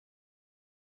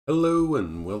Hello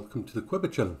and welcome to the Quibber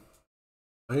channel.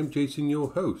 I am Jason, your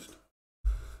host.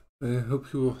 I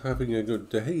hope you're having a good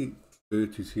day.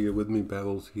 Bert is here with me,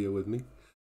 Belle's here with me.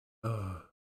 Oh,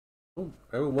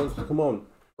 everyone wants to come on.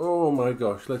 Oh my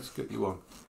gosh, let's get you on.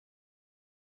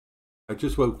 I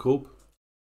just woke up,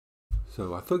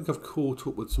 so I think I've caught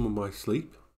up with some of my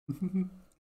sleep.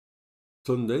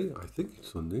 Sunday, I think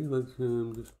it's Sunday. Let's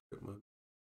just check my...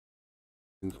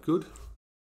 Things good.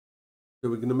 So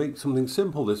we're going to make something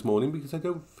simple this morning because I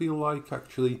don't feel like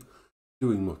actually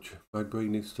doing much. My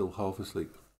brain is still half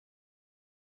asleep.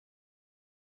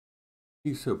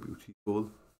 He's so beautiful.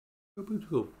 So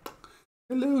beautiful.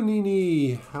 Hello,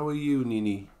 Nini. How are you,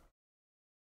 Nini?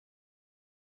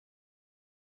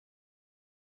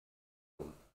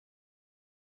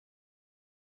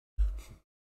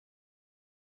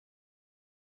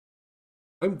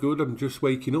 I'm good. I'm just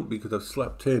waking up because I've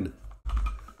slept in.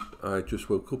 I just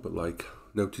woke up at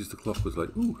noticed the clock was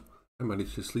like, ooh, I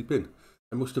managed to sleep in.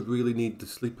 I must have really needed to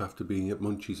sleep after being at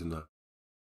Munchies and that.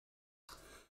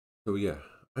 So yeah,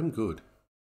 I'm good.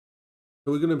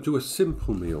 So we're going to do a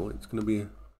simple meal. It's going to be,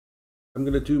 I'm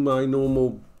going to do my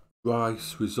normal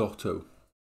rice risotto.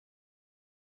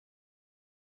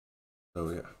 So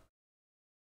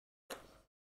yeah.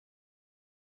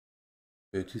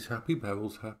 Bert is happy,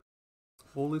 Beryl's happy.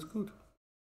 All is good.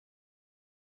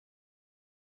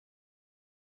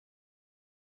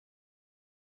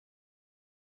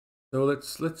 So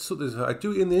let's sort this out. I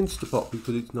do it in the Instapot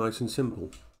because it's nice and simple.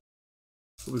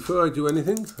 But before I do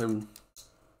anything, I'm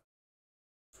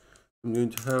going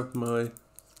to have my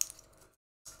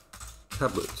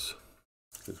tablets.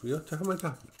 Because we have to have my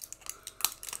tablets.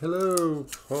 Hello,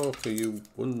 Parker, you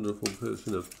wonderful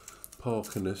person of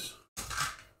Parkerness.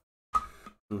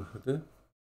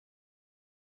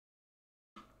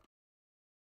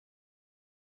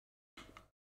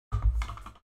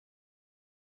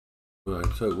 Right,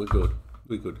 so we're good.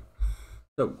 We're good.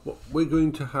 So we're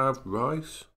going to have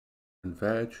rice and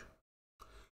veg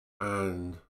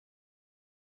and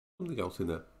something else in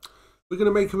there. We're going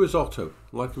to make a risotto,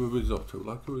 like a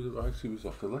ricey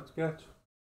risotto. Let's get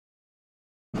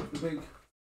the big.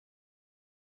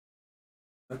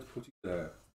 Let's put it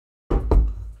there.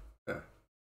 There.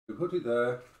 We put it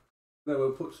there. Then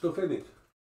we'll put stuff in it.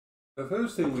 The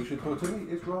first thing we should put in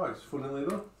it is rice. Funnily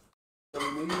enough, so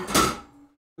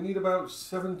we need about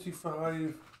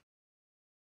 75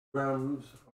 grams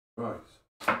of rice.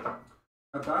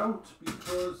 About,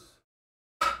 because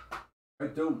I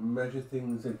don't measure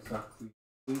things exactly.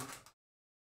 It's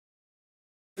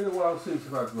been a while since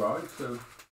I've had rice, so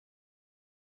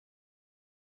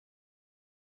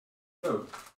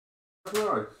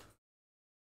rice.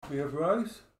 We have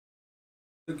rice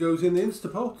that goes in the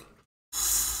Instapot.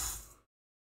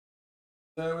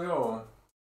 There we are.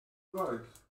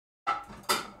 Rice.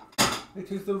 It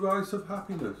is the rice of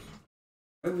happiness.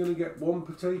 I'm going to get one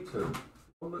potato.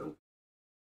 One little.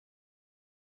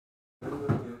 I'm going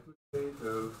to get a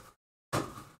potato.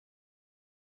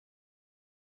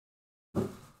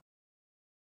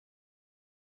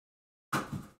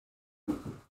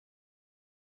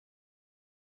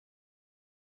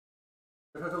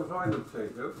 If I can find a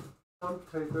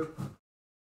potato,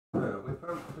 No, we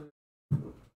found potato.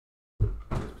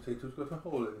 This potato's got a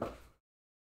hole in it.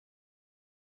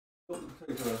 Got the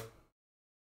potato.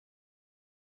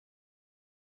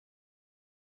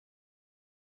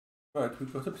 Right,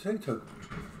 we've got a potato.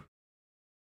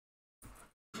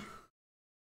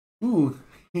 Ooh.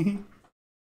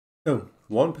 So,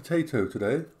 one potato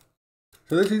today.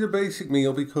 So this is a basic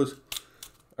meal because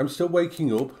I'm still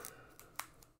waking up.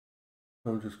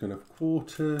 I'm just going to cut,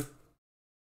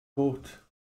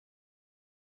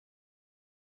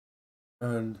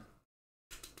 and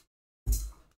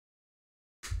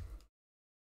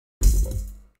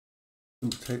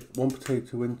one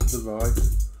potato into the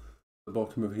rice, the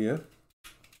bottom of here.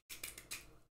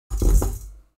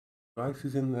 Rice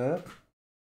is in there.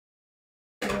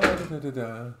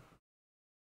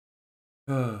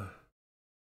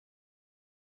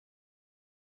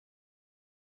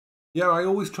 Yeah, I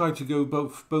always try to go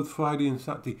both Friday and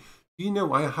Saturday. Do you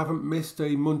know I haven't missed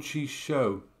a Munchies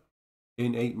show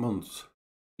in 8 months?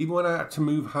 Even when I had to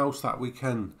move house that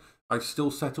weekend, I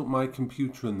still set up my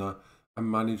computer in there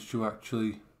and managed to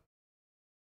actually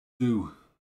do.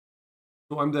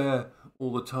 So I'm there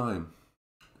all the time.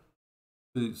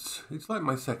 It's like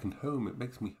my second home. It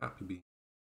makes me happy.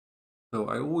 So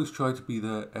I always try to be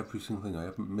there every single thing. I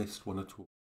haven't missed one at all.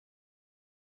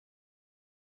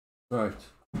 Right.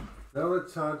 Now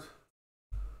let's add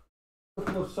a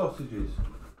couple of sausages.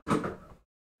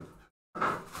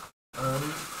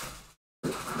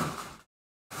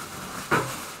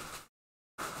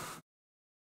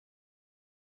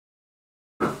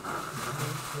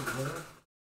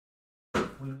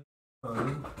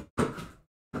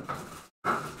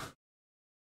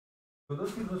 We're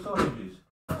looking for sausages.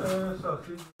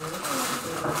 Sausage.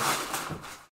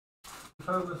 We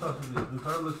found the sausages. We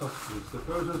found the sausages. The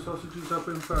frozen sausages have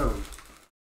been found.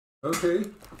 Okay.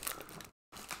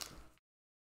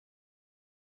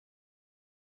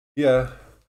 Yeah.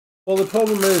 Well, the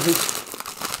problem is,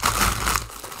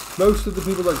 most of the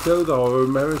people that go there are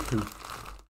American.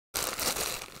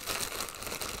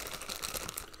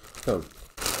 So,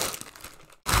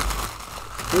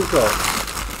 we've got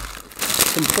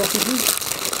some sausages.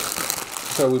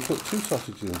 So we put 2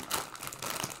 sausages in.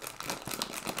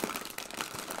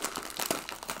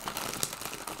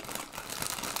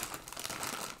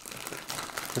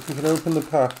 If you can open the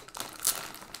pack.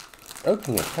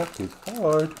 Opening a pack is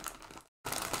hard.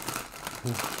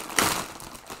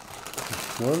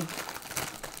 1,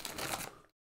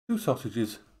 2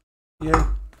 sausages. Yay.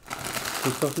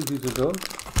 The sausages are done.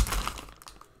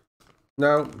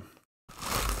 Now,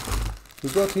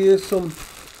 we've got here some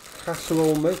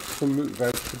casserole mix, some root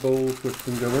vegetables which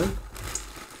can go in.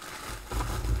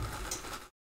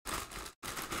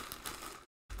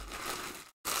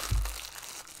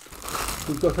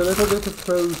 We've got a little bit of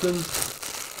frozen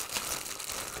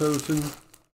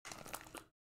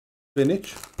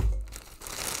spinach.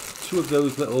 2 of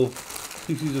those little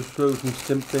pieces of frozen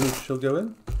spinach shall go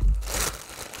in.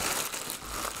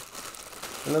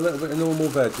 And a little bit of normal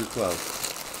veg as well.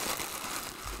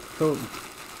 So,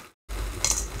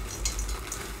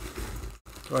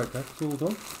 right, that's all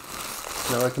done.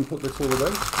 Now I can put this all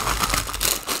away.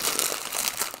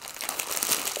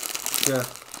 Yeah.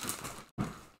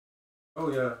 Oh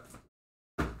yeah.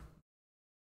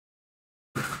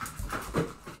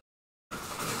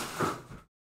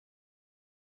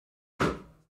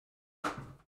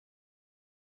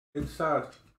 It's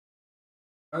sad.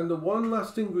 And the one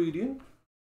last ingredient,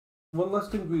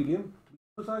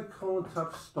 because I can't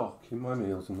have stock in my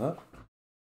meals and that,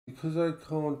 because I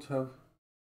can't have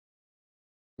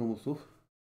normal stuff,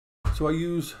 so I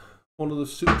use one of the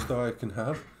soups that I can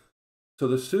have. So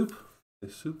the soup,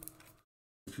 this soup,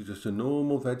 which is just a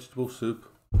normal vegetable soup,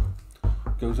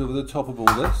 goes over the top of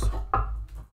all this.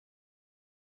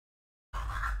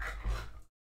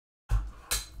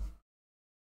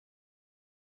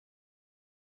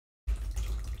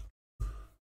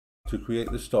 To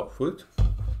create the stock for it.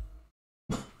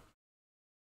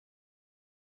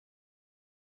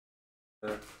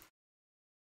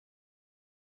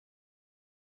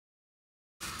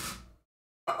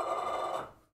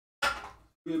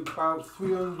 We have about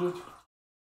 300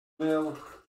 ml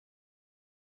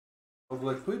of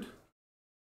liquid,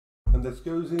 and this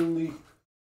goes in the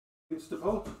Instant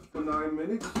Pot for 9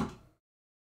 minutes.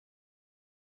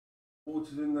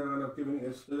 Water's in there and I've given it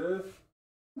a stir.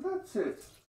 And that's it.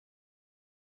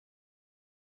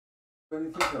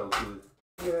 Anything else with it?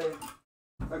 Yeah,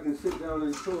 I can sit down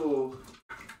and talk.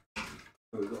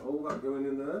 So we've got all that going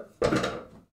in there.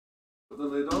 Put the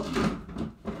lid on.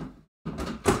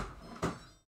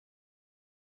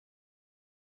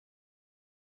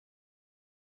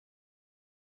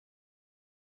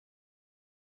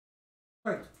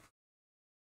 Right.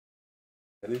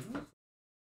 Anything else?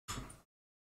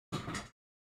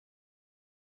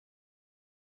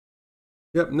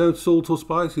 Yep, no salt or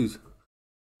spices.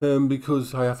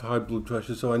 Because I have high blood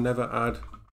pressure, so I never add.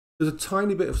 There's a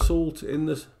tiny bit of salt in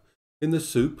the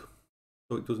soup,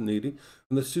 so it doesn't need it.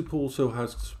 And the soup also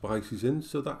has spices in,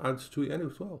 so that adds to it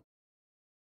anyway as well.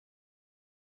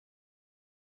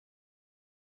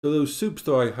 So those soups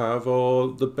that I have are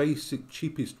the basic,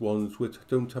 cheapest ones, which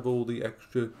don't have all the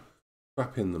extra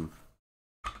crap in them.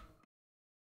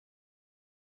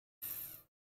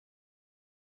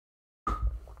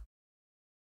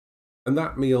 And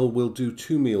that meal will do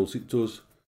 2 meals. It does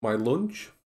my lunch,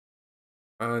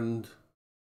 and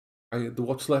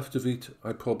what's left of it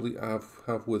I probably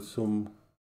have with some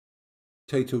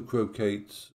potato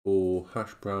croquettes or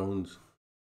hash browns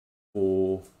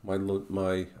for my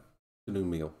afternoon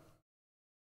meal.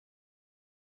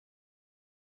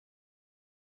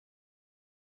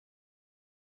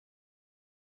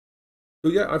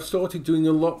 So yeah, I've started doing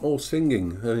a lot more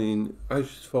singing. I mean, as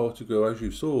far to go, as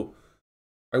you saw,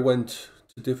 I went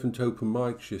to different open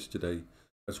mics yesterday,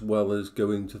 as well as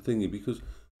going to thingy, because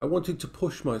I wanted to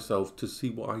push myself to see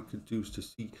what I could do, to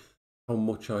see how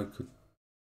much I could.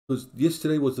 Because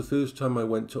yesterday was the first time I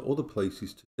went to other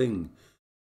places to sing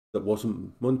that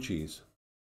wasn't Munchies.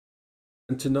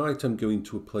 And tonight I'm going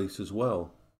to a place as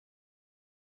well,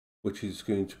 which is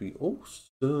going to be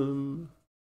awesome.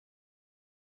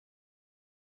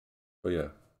 But yeah,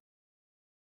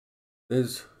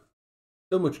 there's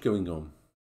so much going on.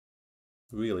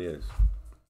 It really is.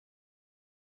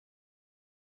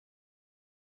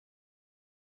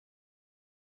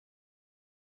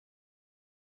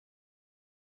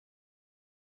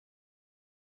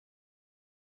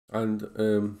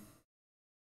 And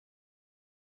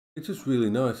it's just really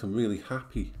nice. I'm really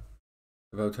happy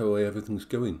about how everything's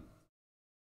going.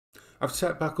 I've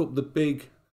set back up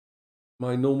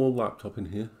my normal laptop in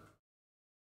here.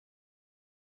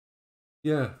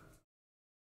 Yeah.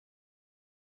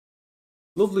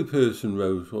 Lovely person,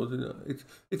 Rose, wasn't it?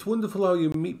 It's wonderful how you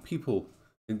meet people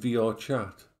in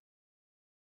VRchat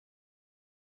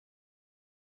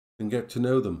and get to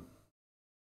know them.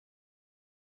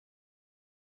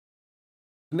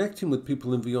 Connecting with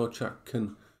people in VRchat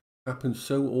can happen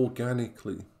so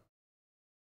organically.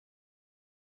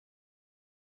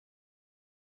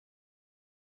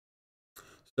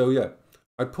 So yeah,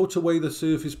 I put away the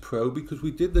Surface Pro because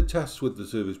we did the tests with the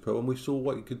Surface Pro and we saw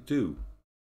what it could do.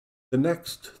 The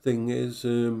next thing is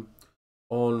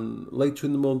on later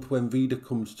in the month when Vida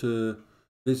comes to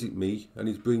visit me and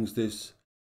he brings this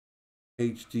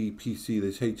HD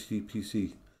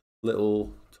PC,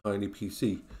 little tiny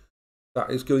PC. That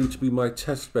is going to be my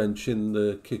test bench in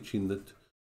the kitchen that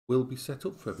will be set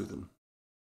up for everything.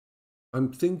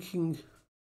 I'm thinking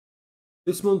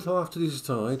this month I'll have to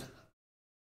decide.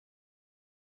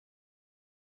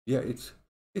 Yeah, it's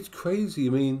crazy.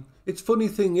 I mean, it's funny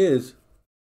thing is,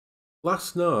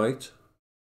 last night,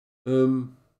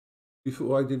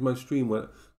 before I did my stream,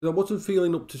 I wasn't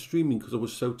feeling up to streaming because I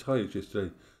was so tired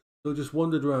yesterday. So I just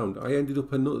wandered around. I ended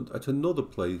up at another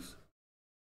place,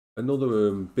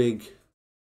 another big,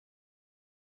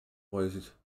 what is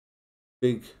it?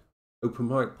 Big open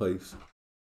mic place.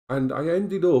 And I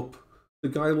ended up, the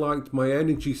guy liked my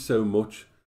energy so much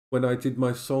when I did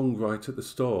my song right at the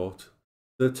start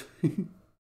that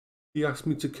he asked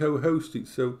me to co-host it.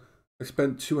 So I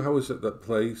spent 2 hours at that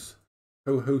place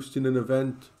co-hosting an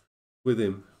event with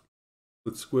him,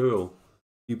 with Squirrel,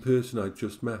 the person I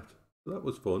just met. So that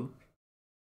was fun.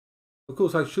 Of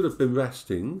course, I should have been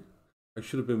resting.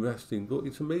 But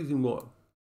it's amazing what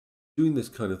doing this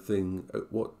kind of thing,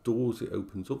 what doors it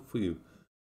opens up for you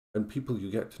and people you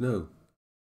get to know.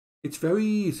 It's very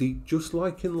easy, just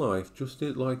like in life, just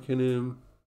like in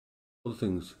other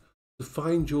things, to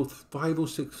find your 5 or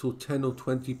 6 or 10 or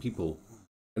 20 people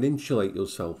and insulate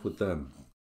yourself with them.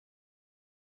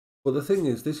 But the thing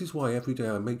is, this is why every day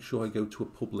I make sure I go to a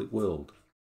public world.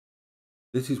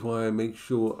 This is why I make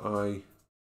sure I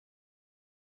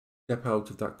step out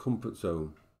of that comfort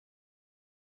zone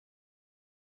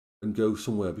and go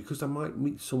somewhere, because I might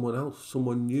meet someone else,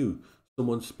 someone new,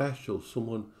 someone special,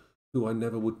 someone who I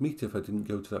never would meet if I didn't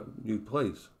go to that new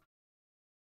place.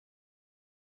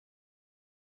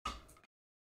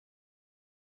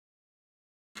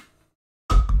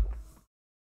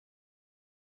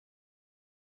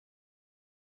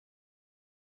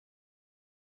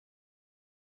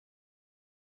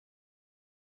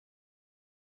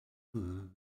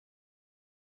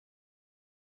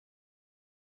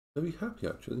 Very happy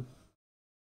actually.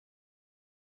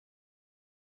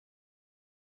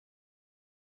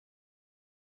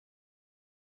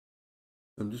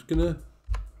 I'm just gonna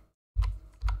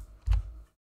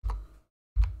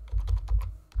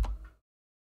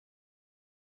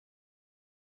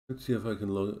let's see if I can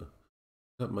log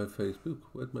at my Facebook.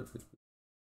 Where's my Facebook?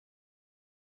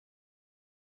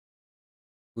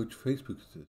 Which Facebook is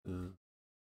this?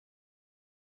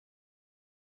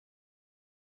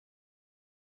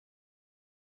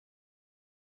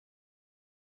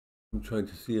 I'm trying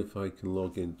to see if I can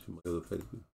log into my other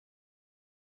Facebook.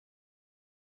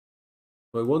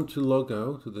 So I want to log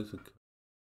out of this account.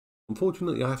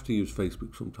 Unfortunately, I have to use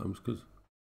Facebook sometimes because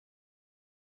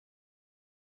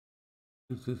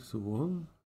is this the one?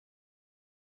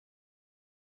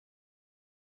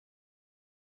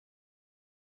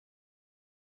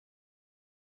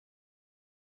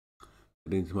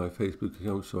 Get into my Facebook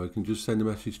account so I can just send a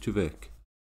message to Vic.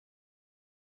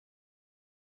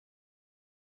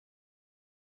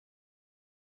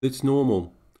 It's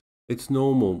normal. It's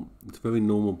normal. It's a very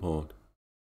normal part.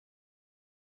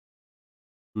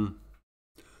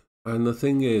 And the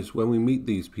thing is, when we meet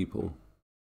these people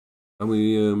and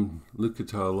we look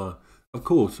at our life, of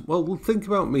course, well, think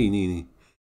about me, Nini.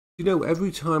 You know, every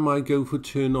time I go for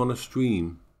turn on a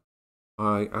stream,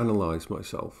 I analyse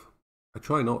myself. I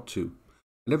try not to.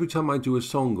 And every time I do a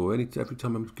song, or every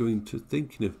time I'm going to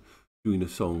thinking of doing a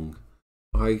song,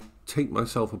 I take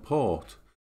myself apart.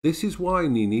 This is why,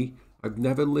 Nini, I've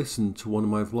never listened to one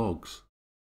of my vlogs.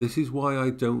 This is why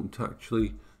I don't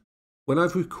actually... When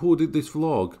I've recorded this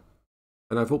vlog,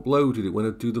 and I've uploaded it when I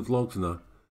do the vlogs and that,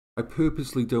 I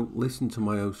purposely don't listen to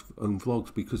my own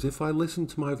vlogs, because if I listened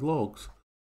to my vlogs,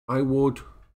 I would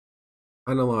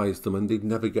analyse them and they'd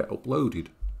never get uploaded.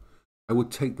 I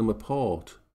would take them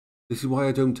apart. This is why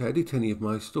I don't edit any of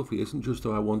my stuff. It isn't just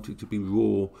that I want it to be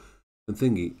raw and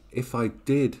thingy. If I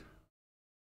did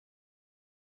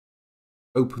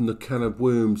open the can of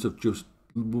worms of just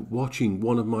watching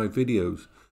one of my videos,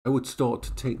 I would start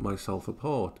to take myself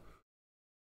apart.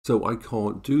 So I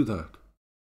can't do that to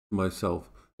myself.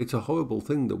 It's a horrible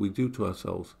thing that we do to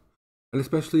ourselves. And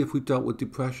especially if we dealt with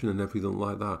depression and everything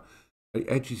like that, it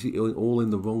edges it all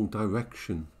in the wrong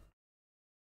direction.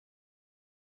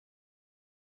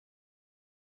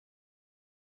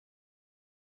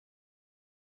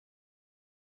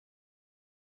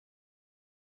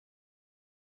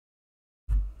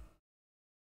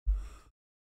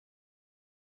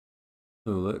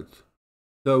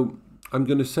 So I'm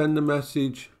going to send a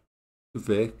message to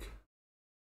Vic.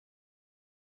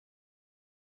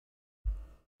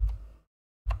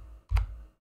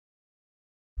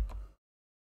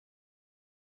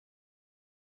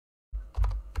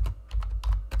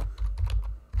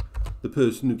 The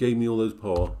person who gave me all those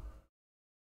paw.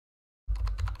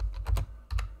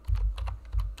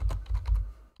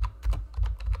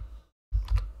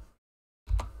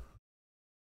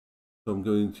 So I'm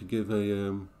going to give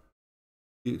a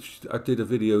I did a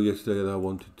video yesterday that I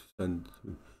wanted to send.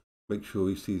 Make sure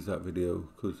he sees that video,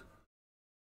 because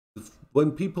when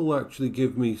people actually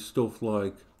give me stuff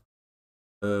like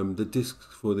the discs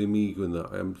for the Amiga and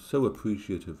that, I am so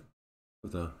appreciative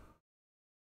of that.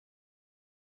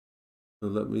 So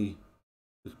let me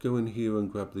just go in here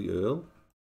and grab the Earl.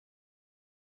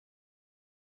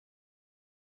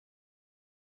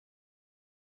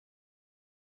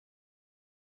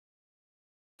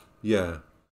 Yeah.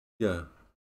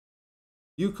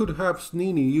 You could have,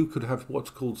 Snini, you could have what's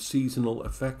called seasonal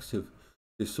affective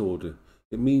disorder.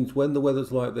 It means when the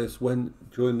weather's like this, when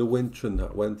during the winter and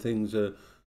that, when things are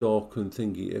dark and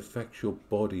thingy, it affects your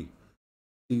body.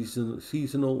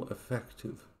 Seasonal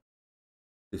affective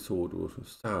disorder, or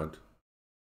SAD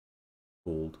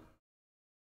called.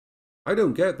 I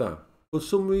don't get that. For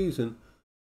some reason,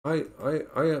 I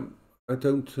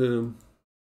don't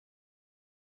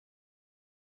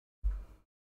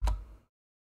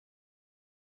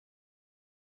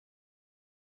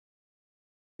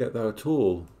get that at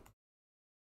all.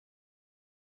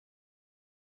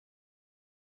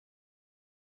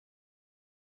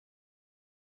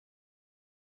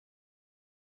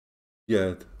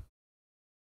 Yeah.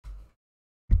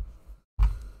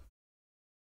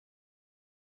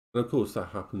 And of course that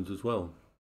happens as well.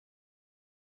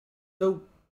 So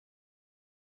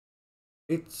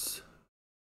it's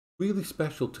really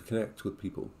special to connect with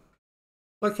people.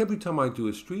 Like every time I do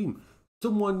a stream,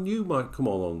 someone new might come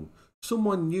along.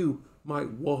 Someone new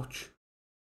might watch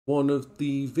one of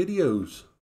the videos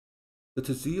that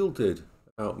Azeal did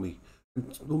about me.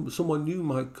 And someone new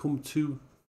might come to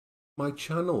my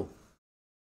channel.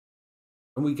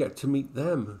 And we get to meet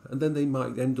them. And then they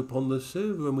might end up on the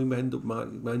server and we might end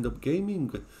up gaming.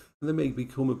 And they may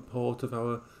become a part of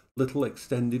our little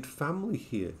extended family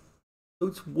here. So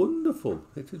it's wonderful.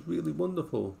 It is really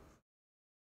wonderful.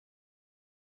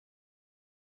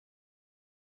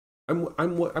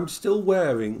 I'm still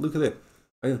wearing, look at it.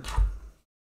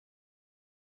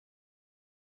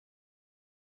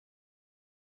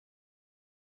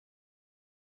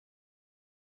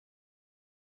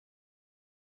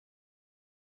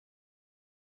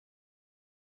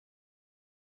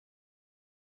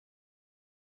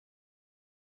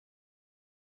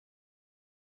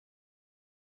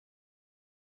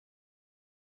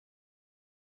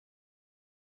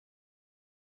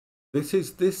 This.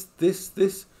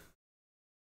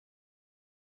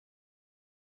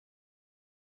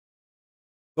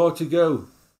 Got to go.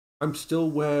 I'm still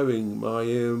wearing my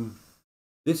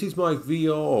this is my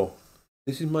VR.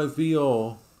 This is my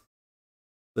VR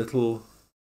little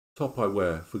top I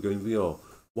wear for going VR.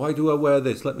 Why do I wear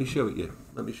this? Let me show it you.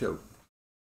 Let me show.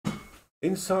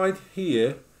 Inside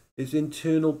here is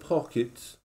internal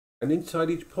pockets, and inside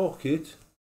each pocket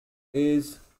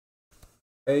is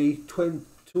a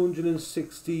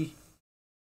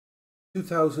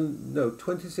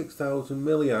 26,000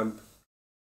 milliamp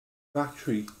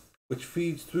battery, which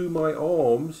feeds through my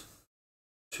arms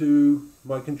to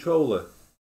my controller.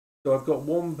 So I've got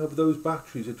one of those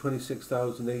batteries at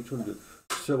 26,800,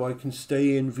 so I can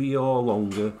stay in VR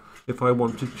longer if I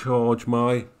want to charge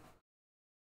my,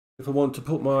 if I want to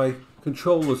put my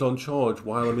controllers on charge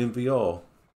while I'm in VR.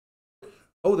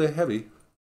 Oh, they're heavy.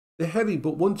 They're heavy,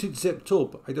 but once it's zipped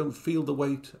up, I don't feel the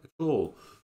weight at all.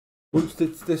 Once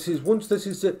this is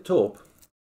zipped up,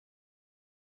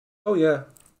 Oh yeah,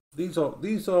 these are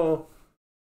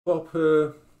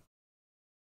proper.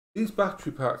 These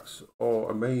battery packs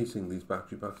are amazing. These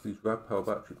battery packs, these Rad Power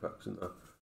battery packs, and that.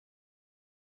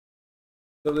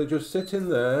 So they just sit in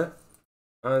there,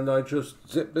 and I just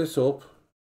zip this up,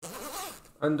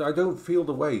 and I don't feel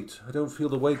the weight. I don't feel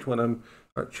the weight when I'm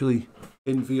actually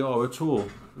in VR at all.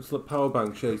 It's the power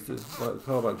bank share. It's like the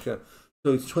power bank share.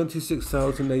 So it's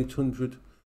 26,800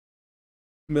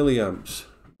 milliamps,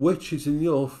 which is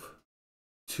enough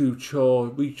to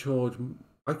recharge.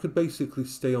 I could basically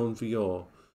stay on VR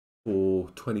for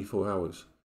 24 hours,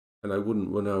 and I wouldn't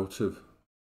run out of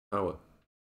power.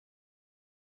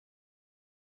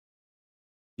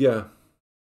 Yeah,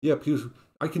 yeah, because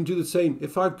I can do the same.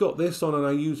 If I've got this on and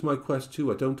I use my Quest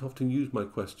 2, I don't often use my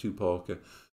Quest 2, Parker,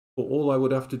 but all I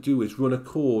would have to do is run a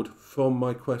cord from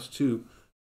my Quest 2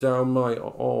 down my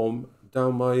arm,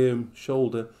 down my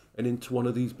shoulder, and into one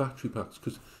of these battery packs.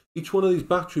 Because each one of these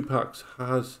battery packs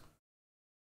has,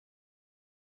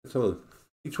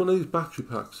 each one of these battery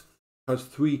packs has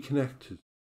 3 connectors.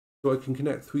 So I can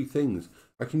connect 3 things.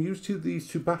 I can use these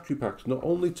two battery packs not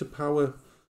only to power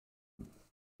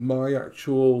my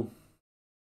actual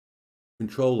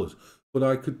controllers, but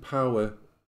I could power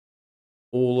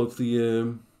all of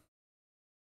the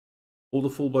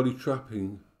full body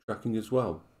tracking as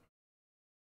well.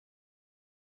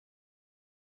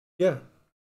 Yeah,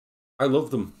 I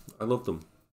love them. I love them.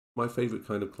 My favorite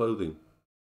kind of clothing.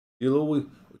 You'll always,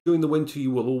 during the winter,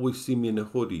 you will always see me in a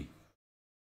hoodie.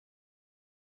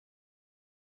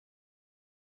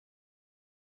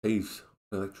 Saves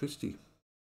electricity.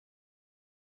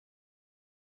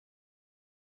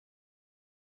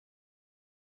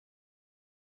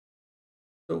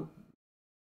 So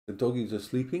the doggies are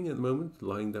sleeping at the moment,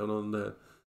 lying down on their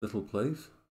little place.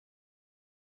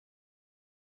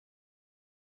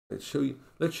 Let's show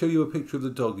you a picture of the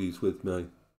doggies with me.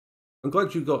 I'm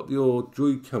glad you got your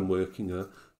Droid Cam working there.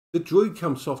 The Droid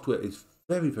Cam software is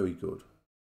very, very good.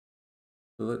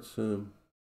 So let's so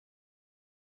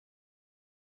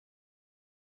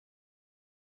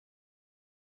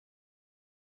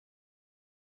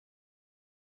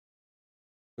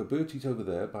Bertie's over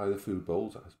there by the food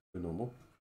bowls, as per normal.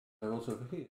 Carol's over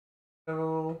here.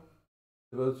 Carol,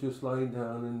 they're both just lying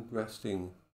down and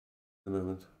resting at the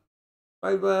moment.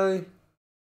 Bye bye.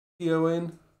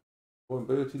 Owen. When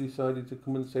Bertie decided to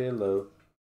come and say hello.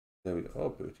 There we go. Oh,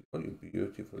 Bertie, oh, you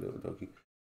beautiful little doggy.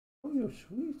 Oh, you're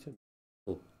sweet and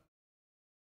beautiful.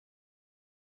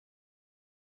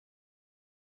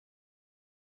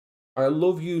 I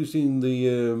love using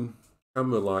the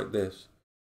camera like this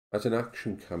as an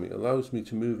action cam. It allows me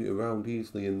to move it around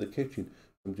easily in the kitchen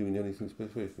if I'm doing anything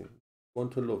specific. You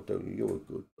want to love, don't you? You're a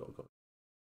good dog.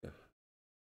 Yeah.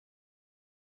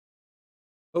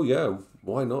 Oh yeah,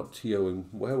 why not, Tio? And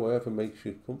wherever makes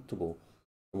you comfortable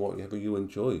and whatever you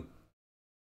enjoy.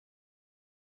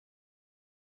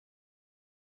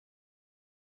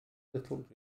 Little.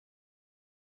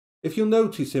 If you'll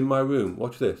notice in my room,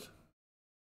 watch this.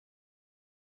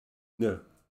 Yeah.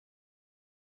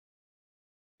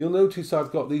 You'll notice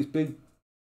I've got these big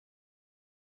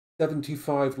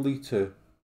 75-litre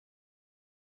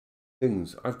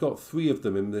things. I've got 3 of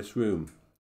them in this room.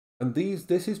 And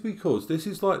this is because this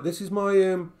is my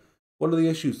one of the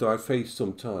issues that I face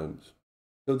sometimes.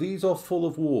 So these are full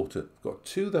of water. I've got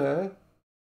 2 there,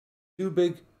 2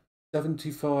 big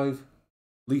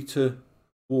 75-litre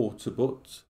water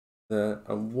butts there,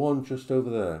 and 1 just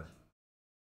over there.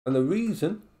 And the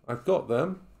reason I've got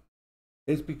them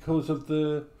is because of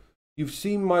you've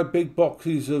seen my big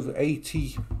boxes of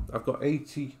 80. I've got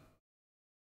 80.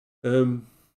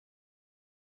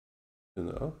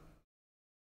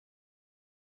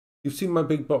 You've seen my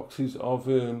big boxes of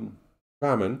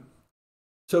ramen.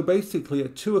 So basically,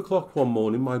 at 2 o'clock one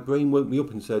morning, my brain woke me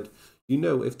up and said, you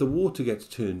know, if the water gets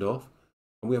turned off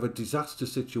and we have a disaster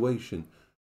situation,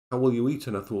 how will you eat?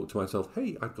 And I thought to myself,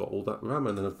 hey, I've got all that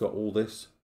ramen and I've got all this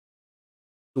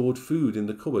stored food in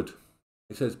the cupboard.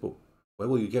 It says, but where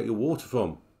will you get your water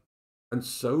from? And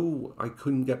so I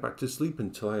couldn't get back to sleep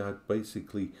until I had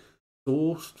basically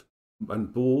sourced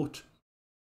and bought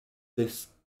this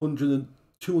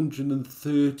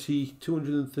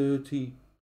 230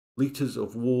 litres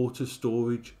of water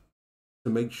storage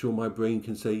to make sure my brain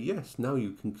can say, yes, now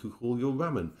you can cook all your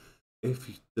ramen. If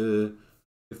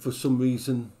for some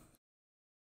reason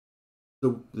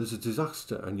there's a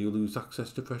disaster and you lose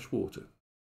access to fresh water.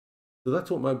 So that's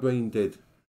what my brain did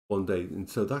one day. And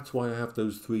so that's why I have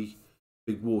those 3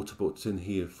 big water butts in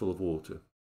here full of water.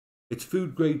 It's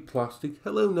food grade plastic.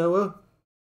 Hello, Noah.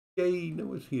 Yay,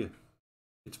 Noah's here.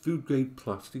 It's food grade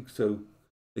plastic, so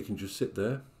they can just sit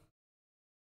there.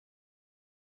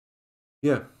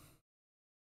 Yeah.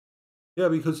 Yeah,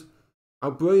 because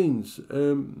our brains,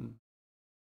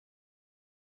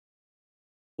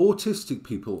 autistic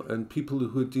people and people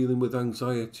who are dealing with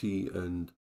anxiety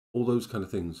and all those kind of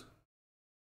things,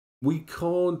 we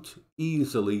can't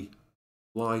easily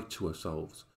lie to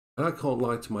ourselves. And I can't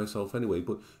lie to myself anyway,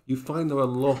 but you find that a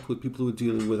lot with people who are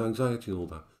dealing with anxiety and all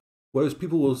that. Whereas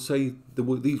people will say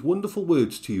these wonderful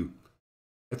words to you,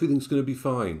 everything's going to be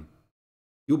fine.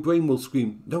 Your brain will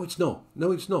scream, no, it's not.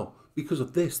 No, it's not. Because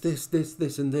of this,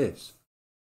 this, and this.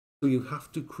 So you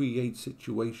have to create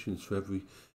situations for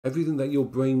everything that your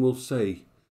brain will say.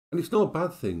 And it's not a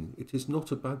bad thing. It is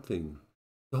not a bad thing.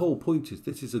 The whole point is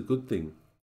this is a good thing.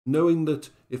 Knowing that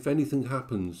if anything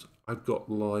happens, I've got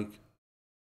like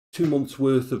 2 months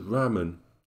worth of ramen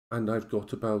and I've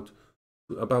got about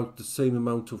the same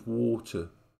amount of water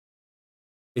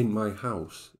in my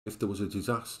house if there was a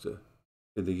disaster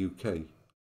in the UK.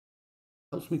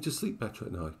 Helps me to sleep better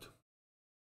at night.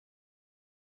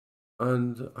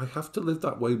 And I have to live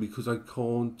that way because I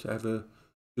can't ever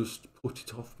just put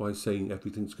it off by saying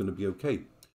everything's going to be okay.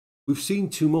 We've seen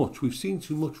too much. We've seen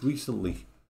too much recently.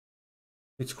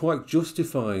 It's quite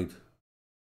justified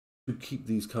to keep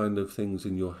these kind of things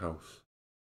in your house.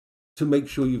 To make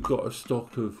sure you've got a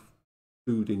stock of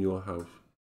food in your house.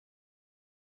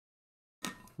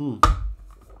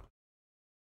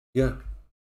 Yeah.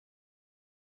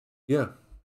 Yeah.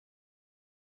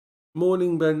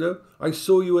 Morning, Bendo. I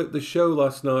saw you at the show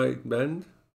last night, Ben.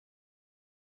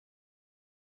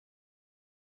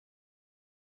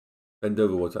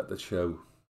 Bendover was at the show.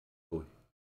 Boy,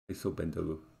 I saw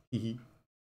Bendover.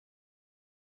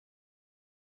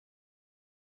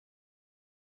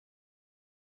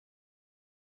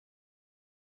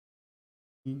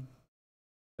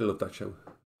 I love that show.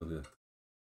 Oh, yeah.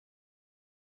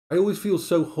 I always feel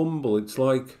so humble. It's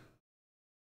like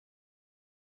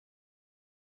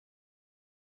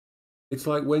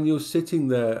when you're sitting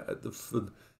there at the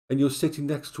front and you're sitting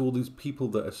next to all these people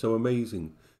that are so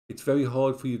amazing. It's very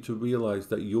hard for you to realize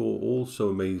that you're also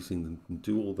amazing and can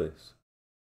do all this.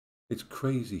 It's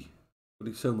crazy, but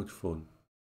it's so much fun.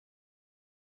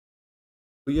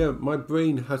 But yeah, my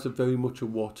brain has a very much a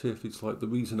what if. It's like the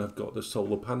reason I've got the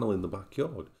solar panel in the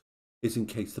backyard is in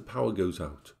case the power goes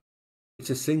out. It's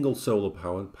a single solar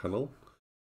power panel.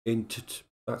 Into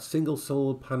that single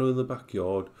solar panel in the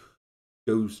backyard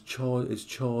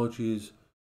charges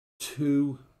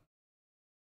 2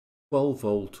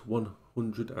 12-volt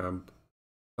 100 amp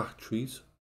batteries,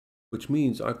 which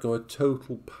means I've got a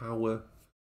total power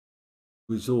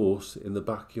resource in the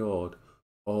backyard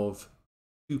of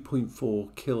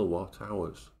 2.4 kilowatt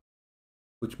hours,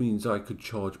 which means I could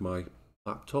charge my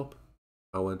laptop.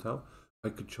 I went out. I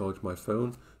could charge my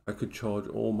phone. I could charge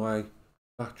all my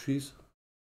batteries.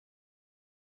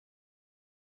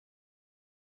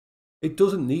 It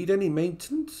doesn't need any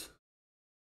maintenance.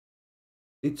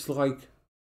 It's like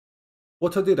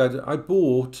what I did. I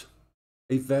bought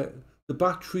the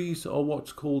batteries are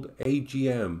what's called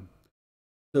AGM.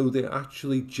 So they're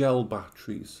actually gel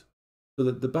batteries. So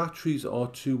that the batteries are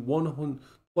to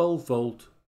 112 volt.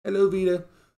 Hello, Vida.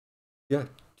 Yeah,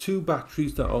 2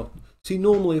 batteries that are... See,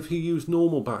 normally if you use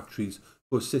normal batteries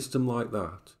for a system like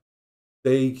that,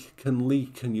 they can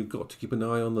leak and you've got to keep an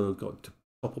eye on them. You've got to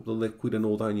top up the liquid and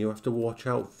all that, and you have to watch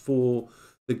out for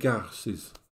the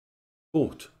gases.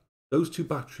 But those 2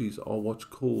 batteries are what's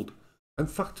called... In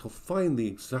fact, I'll find the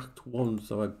exact ones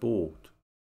that I bought.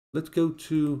 Let's go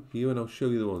to here and I'll show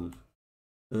you the ones.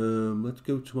 Let's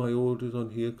go to my orders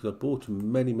on here because I bought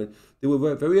many. They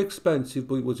were very expensive,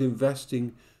 but it was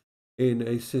investing in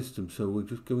a system. So we're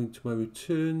just going to my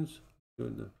returns.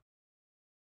 So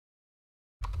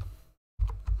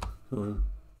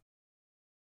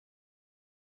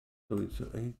it's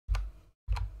 8.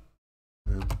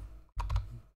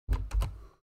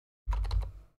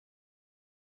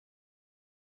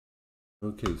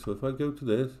 Okay, so if I go to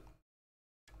this.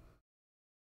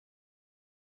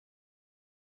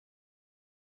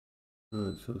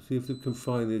 Alright, so see if we can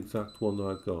find the exact one that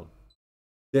I've got.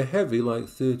 They're heavy, like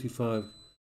 35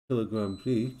 kilograms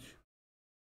each.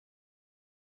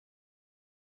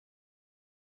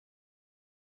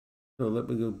 So let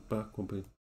me go back one bit.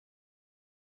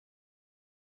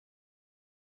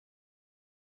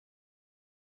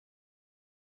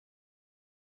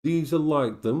 These are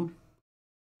like them.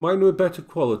 Mine are better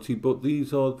quality, but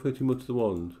these are pretty much the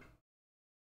ones.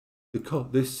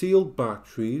 They're sealed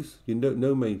batteries. You know,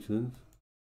 no maintenance.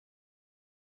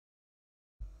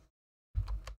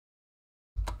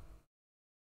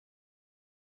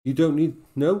 You don't need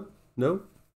no. You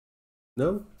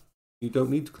don't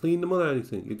need to clean them or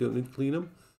anything. You don't need to clean them.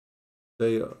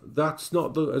 That's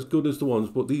not as good as the ones,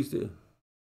 but these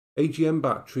AGM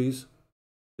batteries,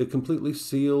 they're completely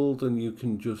sealed, and you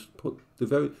can just put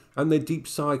and they're deep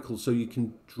cycle, so you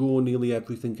can draw nearly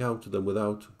everything out of them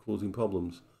without causing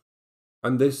problems.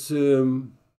 And this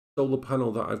solar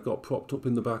panel that I've got propped up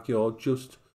in the backyard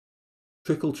just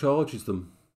trickle charges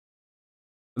them.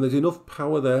 And there's enough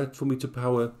power there for me to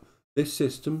power this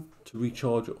system, to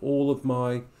recharge all of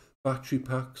my battery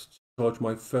packs, to charge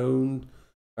my phone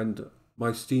and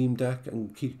my Steam Deck,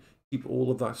 and keep all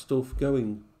of that stuff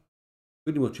going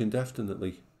pretty much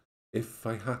indefinitely if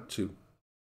I had to.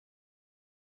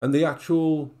 And the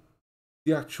actual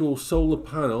solar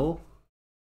panel,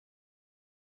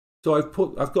 so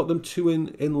I've got them two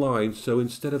in line. So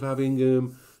instead of having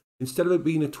instead of it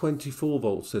being a 24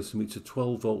 volt system, it's a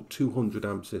 12 volt 200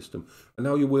 amp system. And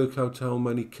now you work out how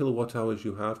many kilowatt hours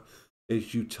you have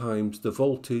is you times the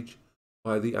voltage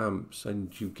by the amps,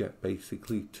 and you get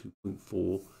basically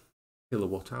 2.4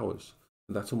 kilowatt hours.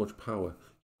 And that's how much power.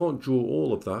 You can't draw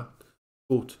all of that,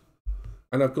 but,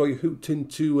 and I've got you hooked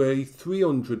into a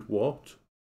 300 watt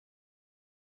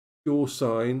pure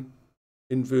sine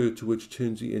inverter, which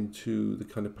turns it into the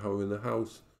kind of power in the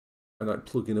house, and I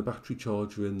plug in a battery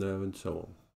charger in there and so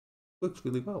on. Works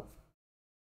really well.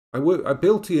 I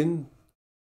built in,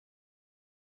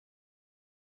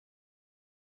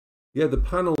 yeah, the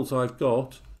panels I've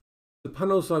got,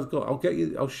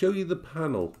 I'll show you the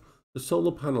panel, the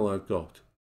solar panel I've got.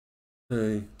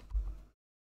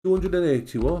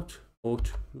 280 watt, or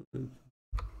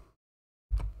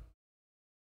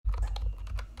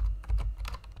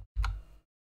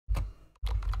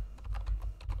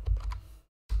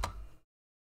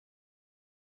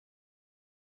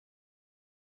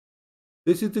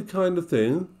this is the kind of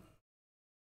thing.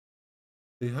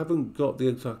 They haven't got the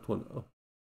exact one. Oh,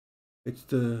 it's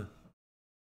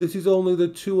this is only the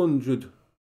 200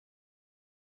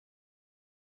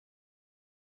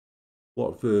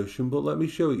 watt version, but let me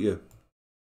show it you.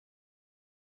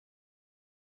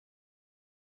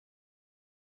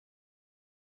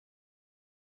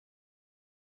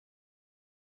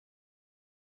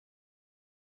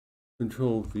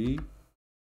 Control V.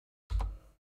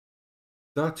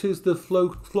 That is the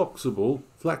flexible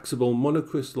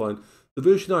monocrystalline. The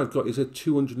version I've got is a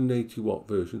 280 watt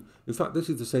version. In fact, this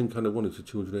is the same kind of one. It's a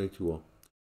 280 watt.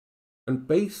 And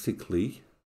basically,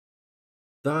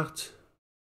 that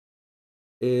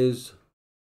is,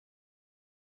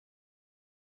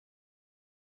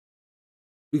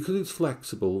 because it's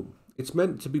flexible, it's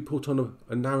meant to be put on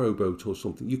a narrow boat or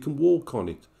something. You can walk on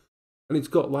it. And it's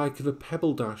got like a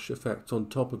pebble dash effect on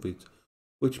top of it,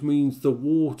 which means the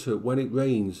water, when it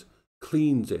rains,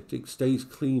 cleans it. It stays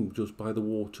clean just by the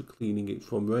water cleaning it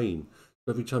from rain.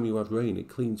 Every time you have rain, it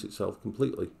cleans itself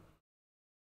completely.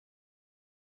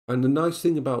 And the nice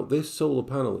thing about this solar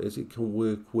panel is it can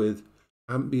work with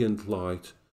ambient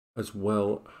light as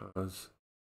well as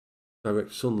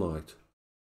direct sunlight.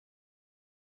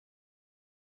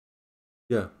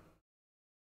 Yeah.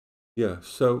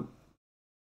 So,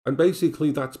 and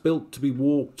basically that's built to be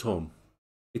walked on.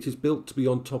 It is built to be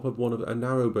on top of a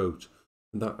narrow boat,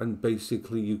 and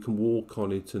basically you can walk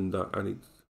on it, and it's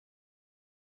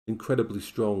incredibly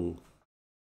strong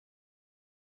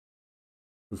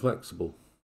and flexible.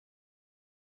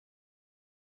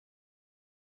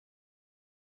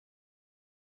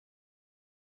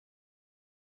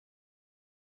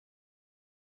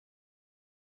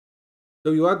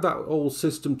 So you add that whole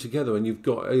system together, and you've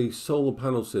got a solar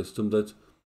panel system that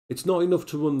it's not enough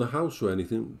to run the house or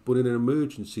anything, but in an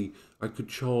emergency, I could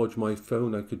charge my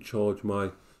phone, I could charge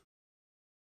my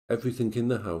everything in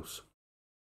the house.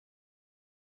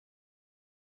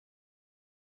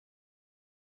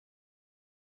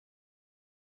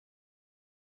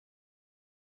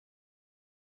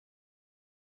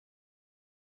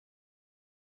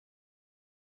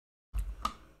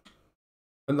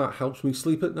 And that helps me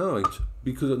sleep at night,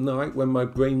 because at night when my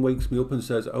brain wakes me up and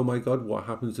says, oh my God, what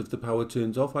happens if the power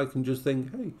turns off? I can just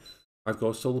think, hey, I've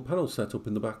got a solar panel set up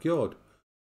in the backyard.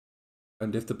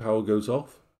 And if the power goes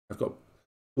off, I've got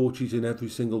torches in every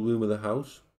single room of the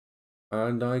house,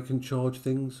 and I can charge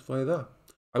things via that.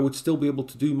 I would still be able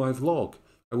to do my vlog.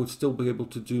 I would still be able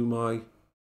to do my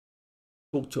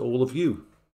talk to all of you.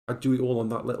 I'd do it all on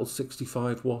that little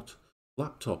 65 watt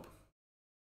laptop.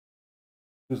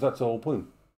 Because that's the whole point.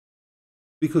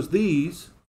 Because these,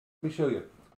 let me show you.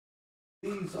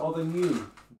 These are the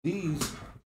new. These.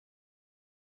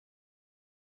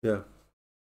 Yeah.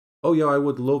 Oh yeah, I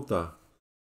would love that.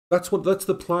 That's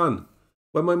the plan.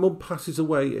 When my mum passes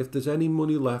away, if there's any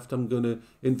money left, I'm going to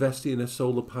invest it in a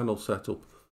solar panel setup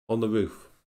on the roof.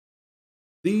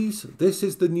 This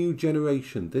is the new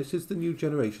generation. This is the new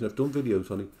generation. I've done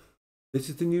videos on it. This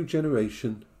is the new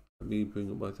generation. Let me bring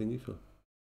up my thingy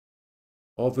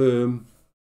of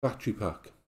battery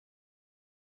pack.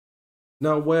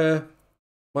 Now, where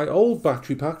my old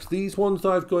battery packs, these ones that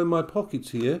I've got in my pockets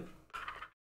here,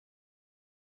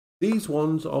 these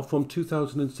ones are from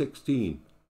 2016.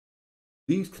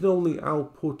 These can only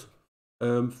output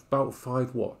about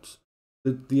 5 watts.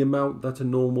 The amount that a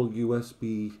normal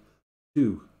USB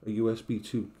 2, a USB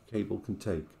 2 cable can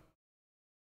take.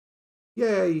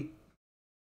 Yay!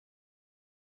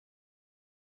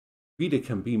 Rita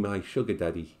can be my sugar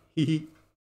daddy.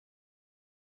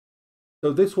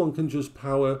 So this one can just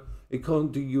power, it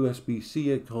can't do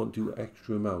USB-C, it can't do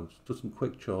extra amounts, it doesn't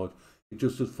quick charge, it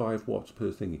just does 5 watts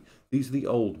per thingy. These are the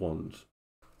old ones.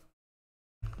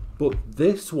 But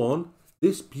this one,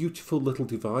 this beautiful little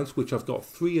device, which I've got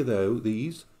 3 of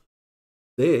these,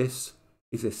 this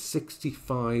is a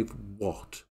 65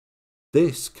 watt.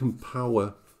 This can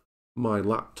power my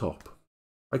laptop.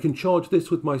 I can charge this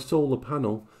with my solar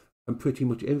panel and pretty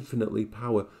much infinitely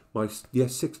power my,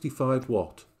 yes, 65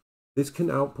 watt. This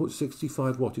can output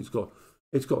 65 watt.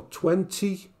 It's got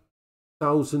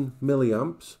 20,000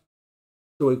 milliamps.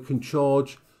 So it can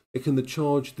charge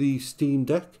the Steam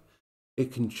Deck.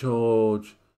 It can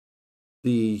charge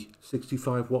the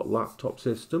 65 watt laptop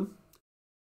system.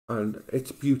 And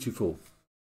it's beautiful.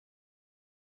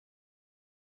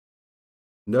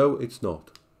 No, it's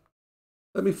not.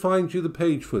 Let me find you the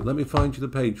page for it. Let me find you the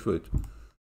page for it.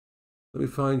 Let me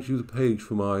find you the page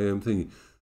for my thingy.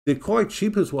 They're quite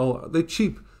cheap as well. They're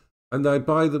cheap, and I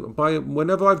buy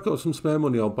whenever I've got some spare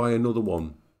money. I'll buy another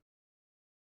one.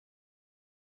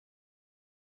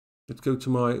 Let's go to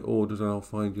my orders, and I'll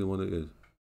find you what it is.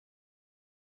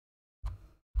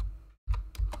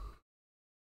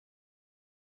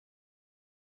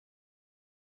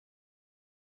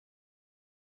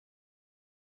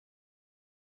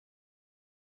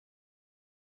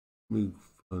 Move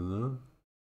further.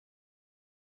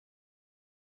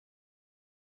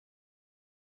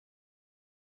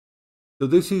 So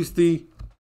this is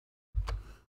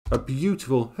a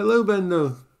beautiful, hello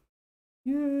Bendo.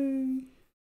 Yay.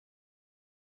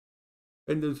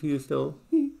 Bendo's here still.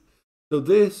 So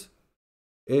this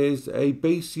is a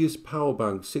Baseus power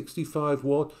bank, 65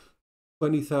 watt,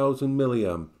 20,000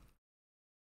 milliamp.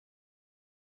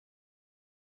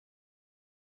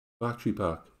 Battery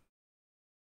pack.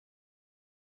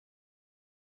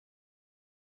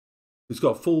 It's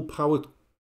got full power,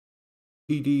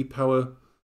 PD power,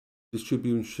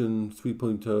 distribution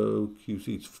 3.0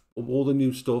 QC. It's all the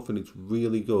new stuff, and it's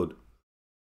really good.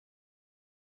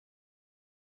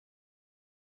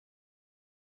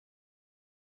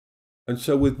 And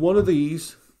so with one of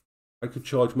these, I could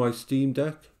charge my Steam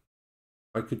Deck.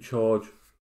 I could charge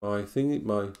my thing.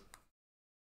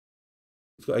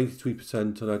 It's got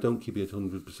 83%, and I don't keep it at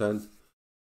 100%.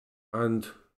 And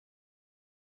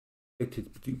it is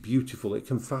beautiful. It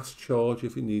can fast charge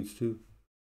if it needs to.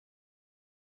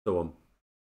 So on.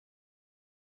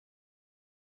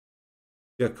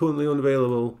 Yeah, currently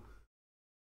unavailable.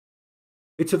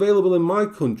 It's available in my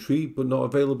country, but not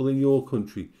available in your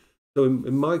country. So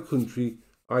in my country,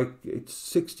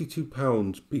 it's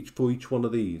 £62 for each one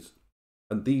of these.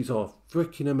 And these are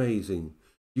freaking amazing.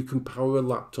 You can power a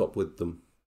laptop with them.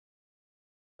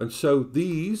 And so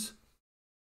these,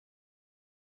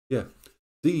 yeah,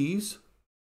 these,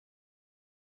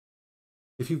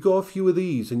 if you've got a few of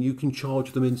these and you can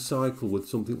charge them in cycle with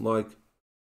something like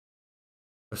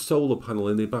a solar panel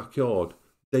in the backyard,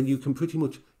 then you can pretty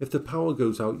much, if the power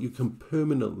goes out, you can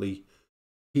permanently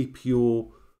keep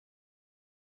your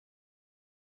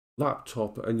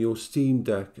laptop and your Steam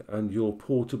Deck and your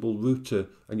portable router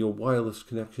and your wireless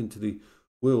connection to the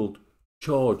world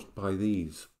charged by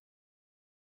these.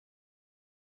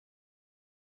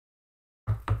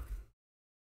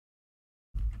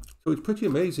 So it's pretty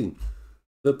amazing,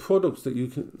 the products that you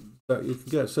can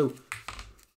get. So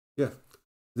yeah,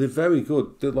 they're very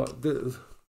good.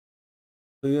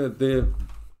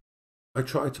 I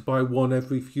try to buy one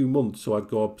every few months, so I've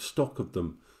got a stock of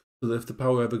them, so that if the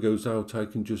power ever goes out, I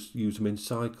can just use them in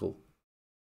cycle.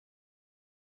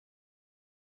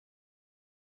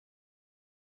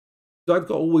 So I've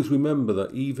got to always remember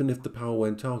that even if the power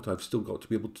went out, I've still got to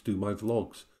be able to do my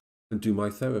vlogs and do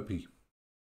my therapy.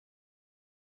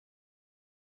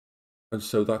 And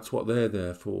so that's what they're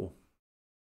there for.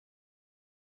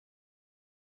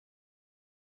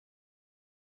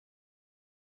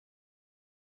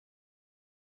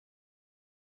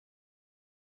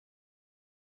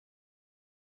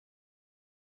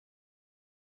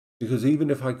 Because even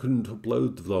if I couldn't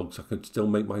upload the vlogs, I could still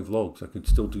make my vlogs. I could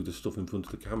still do the stuff in front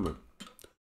of the camera.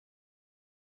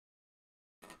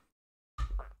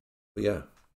 But yeah.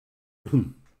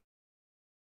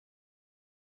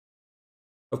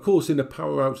 Of course, in a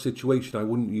power out situation, I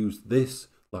wouldn't use this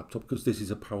laptop because this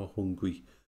is a power hungry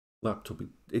laptop.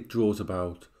 It draws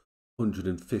about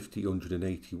 150,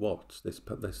 180 watts. This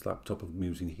laptop I'm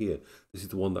using here, this is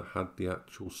the one that had the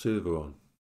actual server on.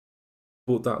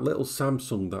 But that little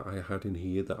Samsung that I had in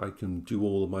here that I can do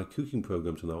all of my cooking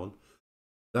programs on,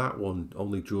 that one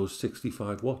only draws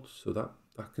 65 watts, so that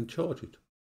can charge it.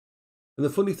 And the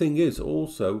funny thing is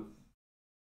also,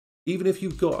 even if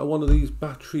you've got one of these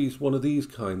batteries, one of these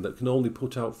kind that can only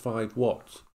put out 5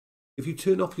 watts, if you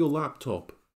turn off your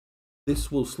laptop,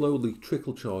 this will slowly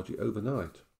trickle charge it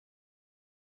overnight.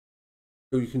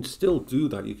 So you can still do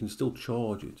that, you can still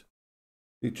charge it.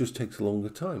 It just takes a longer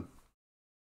time.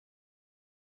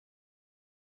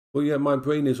 But yeah, my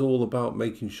brain is all about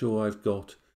making sure I've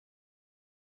got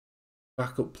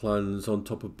backup plans on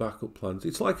top of backup plans.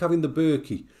 It's like having the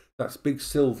Berkey, that big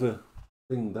silver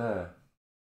thing there.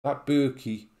 That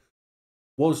Berkey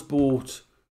was bought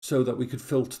so that we could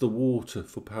filter the water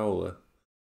for Paola,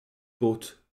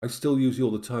 but I still use it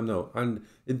all the time now. And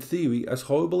in theory, as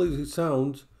horrible as it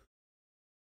sounds,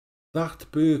 that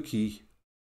Berkey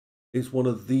is one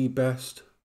of the best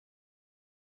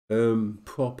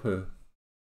proper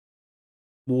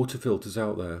water filters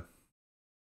out there.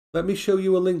 Let me show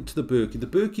you a link to the Berkey. The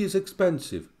Berkey is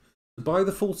expensive. To buy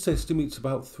the full system, it's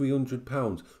about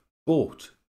 £300, but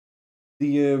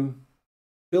the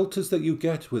filters that you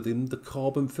get with them, the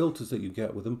carbon filters that you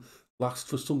get with them, last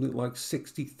for something like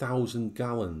 60,000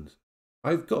 gallons.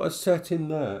 I've got a set in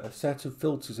there, a set of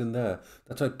filters in there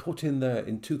that I put in there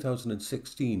in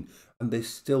 2016, and they're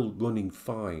still running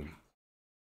fine.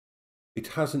 It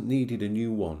hasn't needed a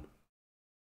new one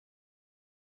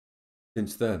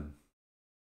since then.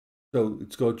 So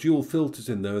it's got dual filters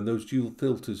in there, and those dual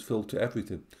filters filter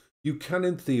everything. You can,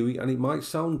 in theory, and it might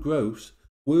sound gross,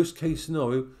 worst case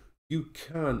scenario, you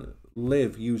can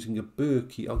live using a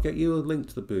Berkey. I'll get you a link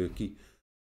to the Berkey.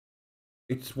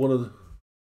 It's one of the...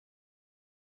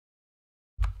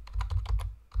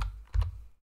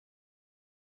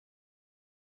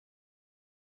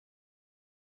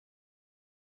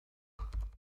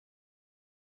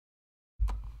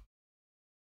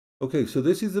 Okay, so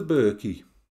this is the Berkey.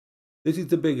 This is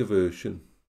the bigger version.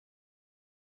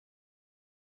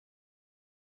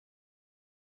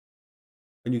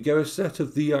 And you get a set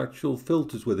of the actual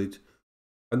filters with it.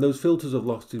 And those filters have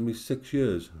lasted me 6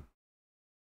 years.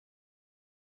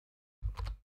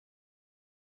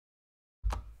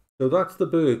 So that's the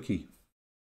Berkey.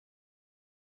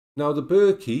 Now the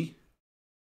Berkey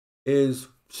is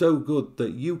so good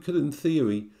that you could, in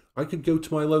theory, I could go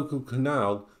to my local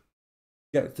canal,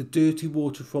 get the dirty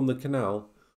water from the canal,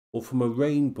 or from a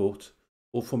rain butt,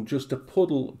 or from just a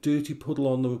puddle, dirty puddle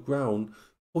on the ground,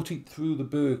 put it through the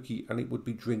Berkey, and it would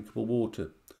be drinkable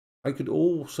water. I could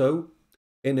also,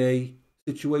 in a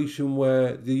situation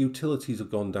where the utilities have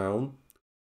gone down,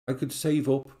 I could save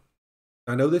up.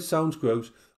 I know this sounds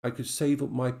gross. I could save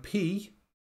up my pee,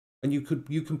 and you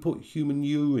can put human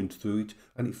urine through it,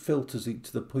 and it filters it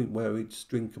to the point where it's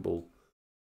drinkable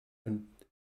and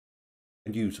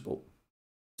usable.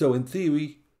 So in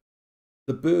theory,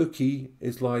 the Berkey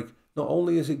is like, not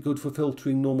only is it good for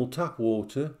filtering normal tap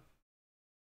water,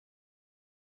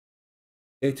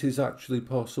 it is actually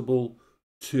possible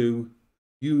to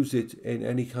use it in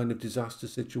any kind of disaster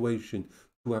situation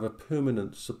to have a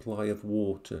permanent supply of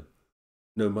water,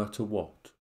 no matter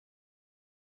what.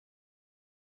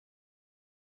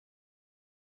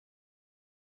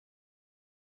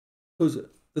 Because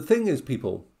the thing is,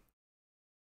 people,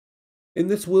 in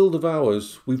this world of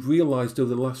ours, we've realised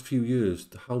over the last few years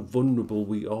how vulnerable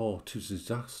we are to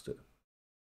disaster.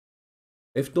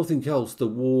 If nothing else, the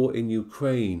war in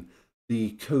Ukraine,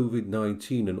 the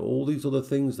COVID-19 and all these other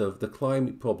things, the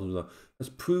climate problems, has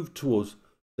proved to us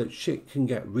that shit can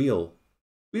get real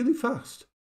really fast.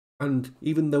 And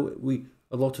even though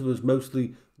a lot of us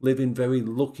mostly live in very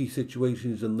lucky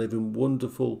situations and live in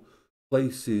wonderful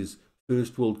places,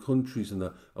 first world countries and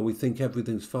that, and we think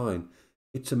everything's fine,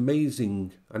 it's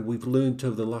amazing, and we've learned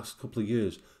over the last couple of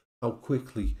years how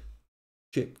quickly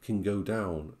shit can go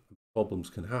down and problems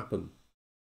can happen.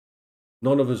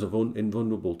 None of us are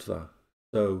invulnerable to that.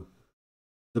 So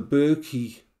the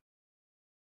Berkey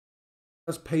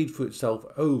has paid for itself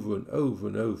over and over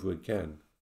and over again.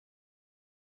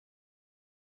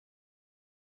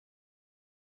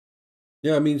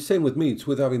 Yeah, I mean, same with me. It's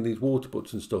with having these water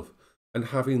butts and stuff, and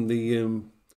having the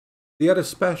they had a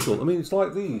special. I mean, it's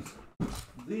like these.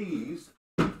 These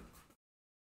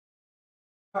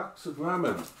packs of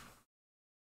ramen.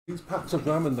 These packs of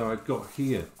ramen that I've got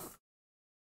here.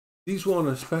 These were on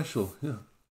a special, yeah.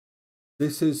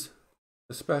 This is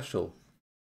a special.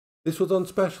 This was on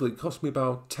special. It cost me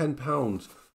about £10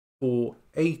 for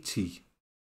 80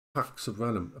 packs of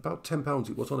ramen. About £10.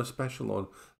 It was on a special on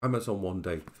Amazon one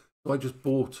day. So I just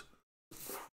bought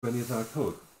as many as I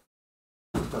could.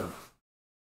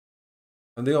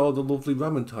 And they are the lovely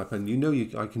ramen type. And you know,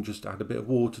 I can just add a bit of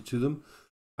water to them.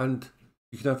 And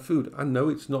you can have food. I know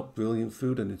it's not brilliant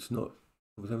food and it's not...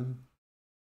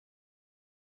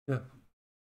 Yeah.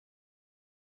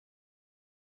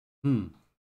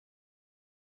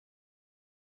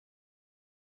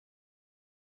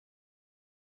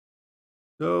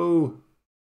 No.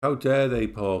 How dare they,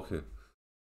 Parker?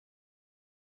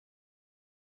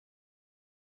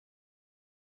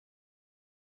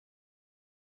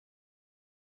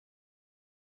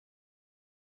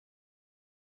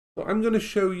 So I'm going to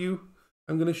show you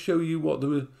what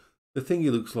the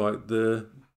thingy looks like, the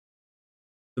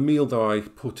meal that I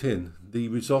put in, the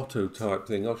risotto type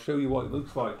thing. I'll show you what it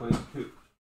looks like when it's cooked.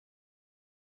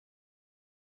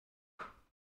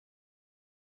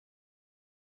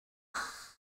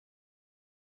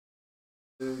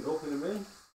 Open them in.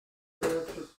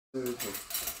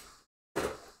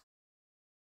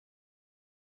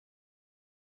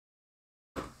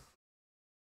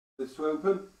 This to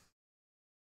open.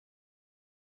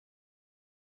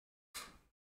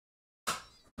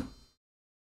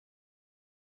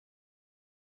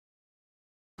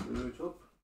 Move it up.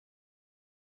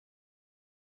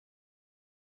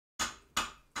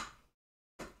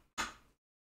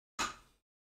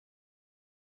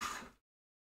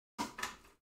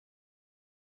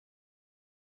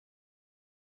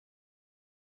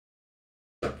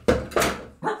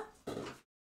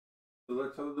 So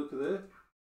let's have a look at this.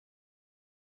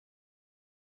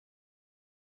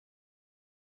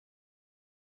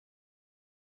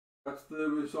 That's the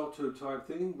risotto type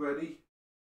thing, ready.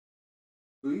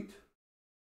 Sweet.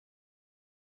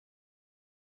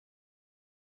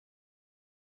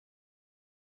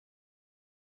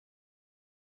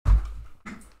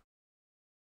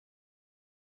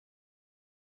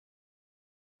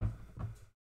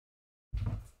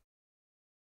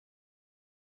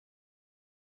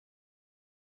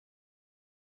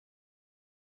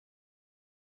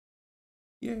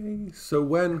 Yay! So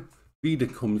when Vida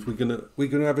comes, we're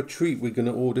gonna have a treat. We're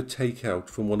gonna order takeout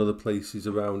from one of the places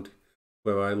around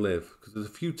where I live, because there's a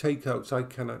few takeouts I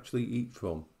can actually eat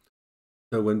from.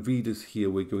 So when Vida's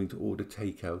here, we're going to order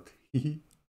takeout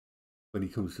when he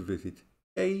comes to visit.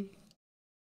 Hey!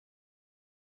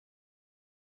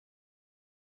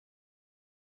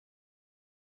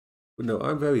 But no,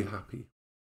 I'm very happy.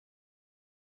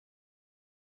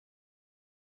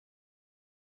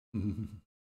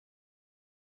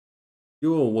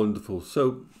 You're all wonderful.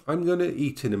 So I'm going to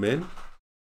eat in a minute,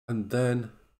 and then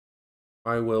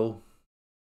I will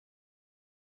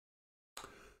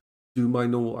do my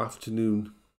normal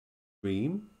afternoon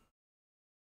stream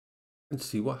and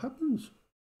see what happens.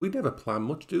 We never plan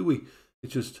much, do we?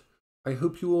 It's just, I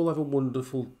hope you all have a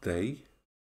wonderful day.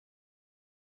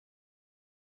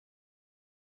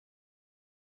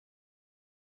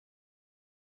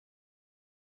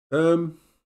 No,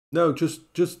 just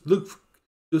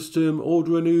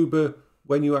order an Uber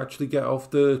when you actually get off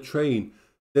the train.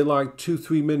 They're like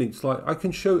 2-3 minutes. Like I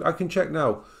can check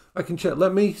now. I can check.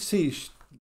 Let me see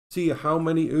how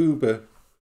many Uber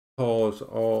cars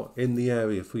are in the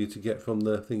area for you to get from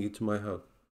the thingy to my house.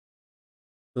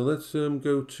 So let's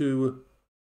go to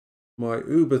my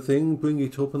Uber thing, bring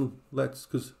it up, and let's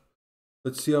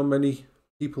see how many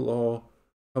people are,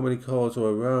 how many cars are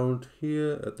around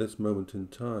here at this moment in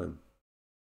time.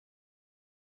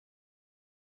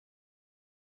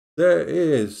 There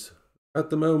is, at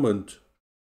the moment,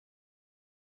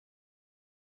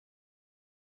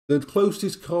 the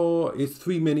closest car is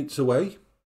 3 minutes away.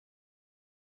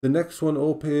 The next one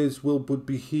up would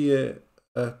be here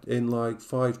in like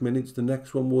 5 minutes. The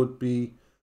next one would be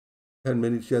 10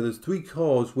 minutes. Yeah, there's 3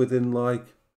 cars within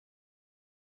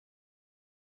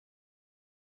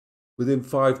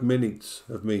 5 minutes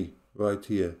of me right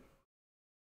here.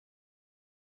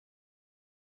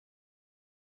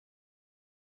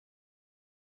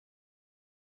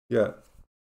 Yeah.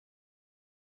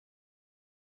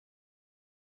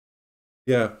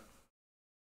 Yeah.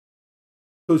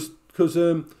 Because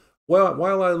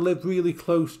while I live really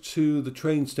close to the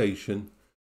train station,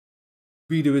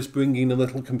 Vida is bringing a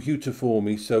little computer for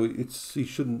me, so he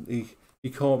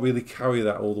can't really carry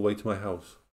that all the way to my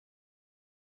house.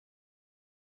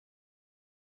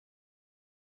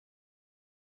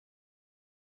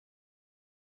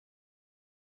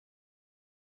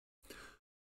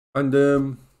 And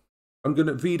I'm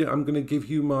gonna give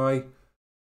you my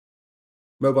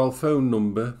mobile phone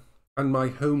number and my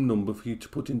home number for you to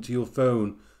put into your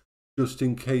phone, just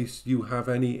in case you have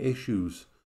any issues,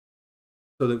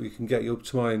 so that we can get you up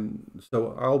to mine.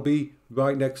 So I'll be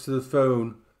right next to the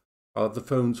phone. I'll have the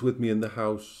phones with me in the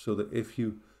house, so that if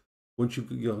you, once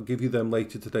I'll give you them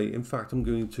later today. In fact, I'm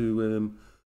going to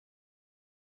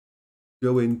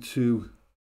go into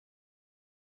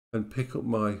and pick up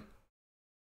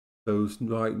those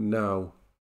right now,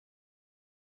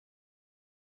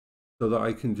 so that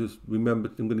I can just remember.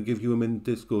 I'm going to give you them in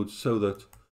Discord, so that.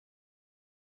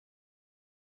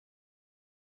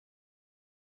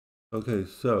 Okay,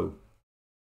 so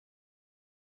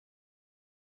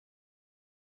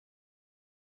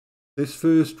this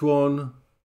first one,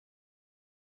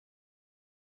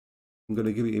 I'm going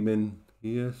to give him in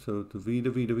here. So the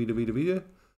Vida.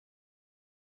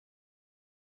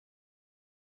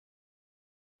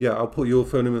 Yeah, I'll put your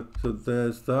phone in. So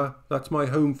there's that. That's my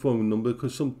home phone number,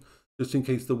 because just in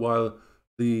case the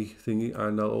thingy,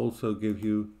 and I'll also give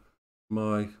you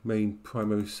my main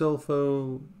primary cell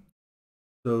phone,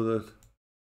 so that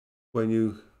when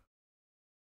you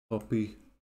copy,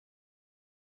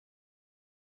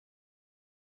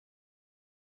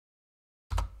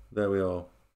 there we are.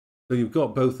 So you've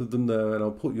got both of them there, and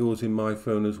I'll put yours in my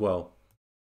phone as well.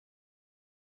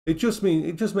 It just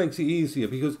makes it easier,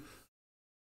 because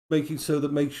make sure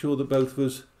that both of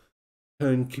us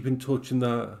can keep in touch, and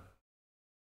that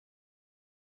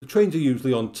the trains are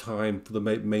usually on time for the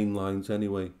main lines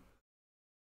anyway.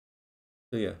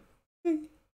 So yeah.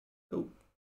 So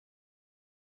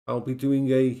I'll be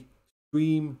doing a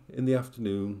stream in the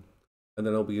afternoon, and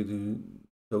then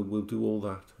so we'll do all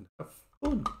that and have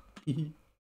fun.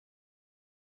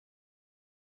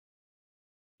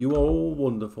 You are all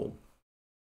wonderful.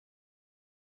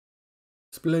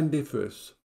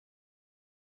 Splendiferous.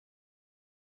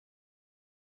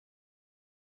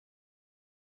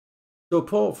 So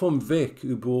apart from Vic,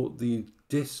 who bought the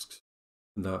discs,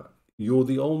 and that, you're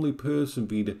the only person,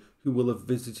 Vida, who will have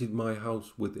visited my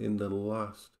house within the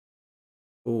last,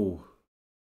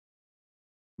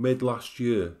 mid last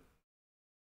year.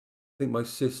 I think my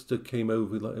sister came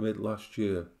over like mid last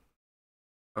year,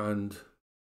 and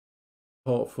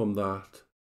apart from that,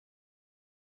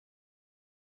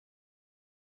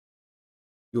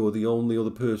 you're the only other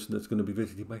person that's going to be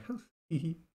visiting my house.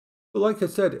 But like I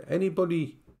said,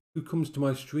 anybody who comes to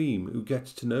my stream who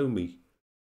gets to know me,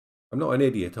 I'm not an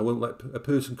idiot. I won't let a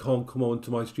person come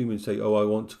onto my stream and say, "Oh, I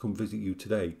want to come visit you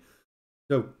today."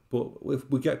 No, but if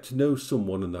we get to know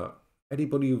someone, and that,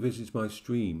 anybody who visits my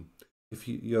stream, if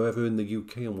you're ever in the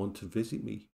UK and want to visit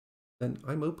me, then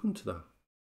I'm open to that.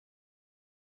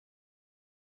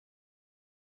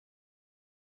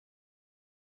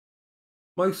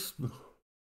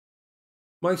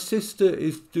 My sister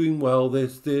is doing well. I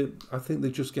think they're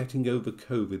just getting over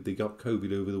COVID. They got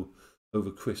COVID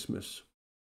over Christmas,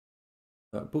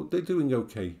 but they're doing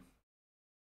okay.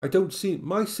 I don't see,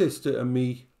 my sister and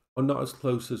me are not as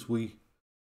close as we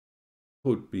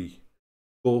could be,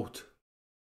 but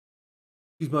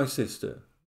she's my sister,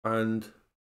 and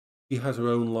she has her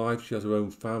own life. She has her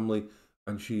own family,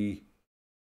 and she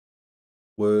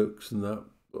works and that.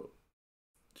 But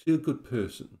she's a good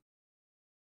person.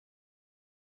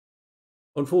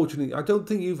 Unfortunately, I don't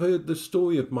think you've heard the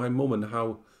story of my mum, and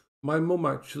how my mum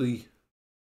actually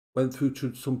went through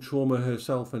some trauma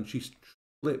herself, and she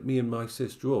split me and my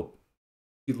sister up.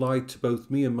 She lied to both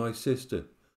me and my sister,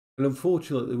 and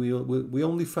unfortunately, we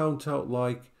only found out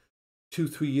like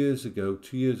 2 years ago,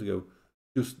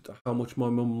 just how much my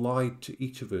mum lied to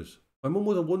each of us. My mum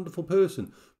was a wonderful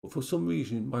person, but for some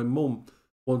reason, my mum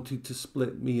wanted to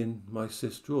split me and my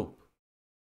sister up,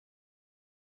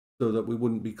 so that we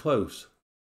wouldn't be close.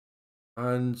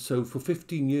 And so for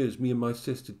 15 years, me and my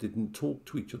sister didn't talk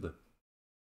to each other.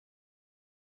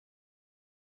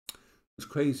 It was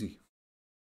crazy.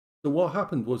 So what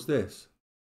happened was this.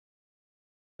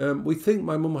 We think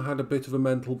my mum had a bit of a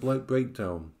mental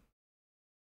breakdown.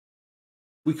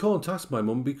 We can't ask my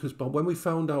mum, because when we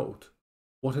found out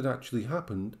what had actually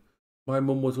happened, my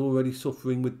mum was already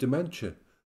suffering with dementia.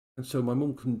 And so my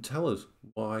mum couldn't tell us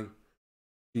why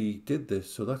she did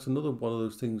this. So that's another one of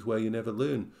those things where you never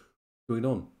learn what's going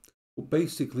on. But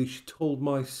basically, she told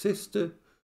my sister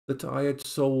that I had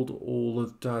sold all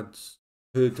of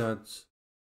her dad's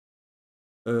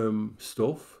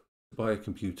stuff to buy a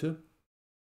computer,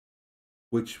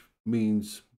 which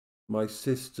means my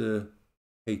sister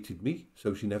hated me,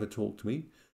 so she never talked to me.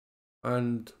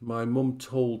 And my mum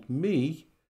told me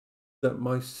that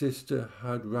my sister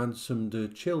had ransomed her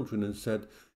children, and said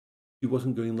she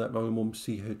wasn't going to let my mum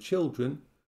see her children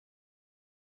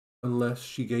unless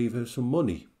she gave her some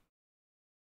money.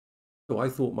 So I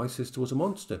thought my sister was a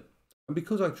monster. And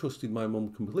because I trusted my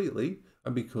mum completely,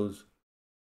 and because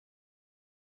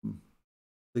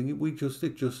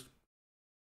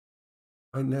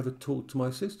I never talked to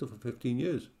my sister for 15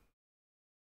 years.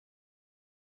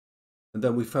 And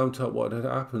then we found out what had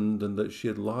happened and that she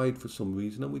had lied for some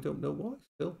reason, and we don't know why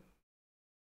still.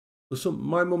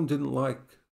 My mum didn't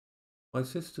like my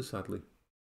sister, sadly.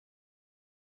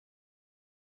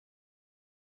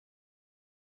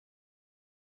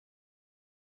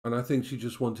 And I think she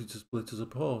just wanted to split us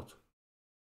apart.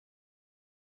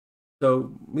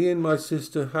 So me and my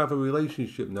sister have a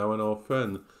relationship now and our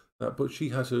friend, but she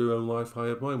has her own life, I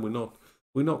have mine.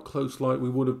 We're not close like we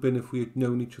would have been if we had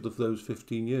known each other for those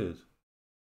 15 years.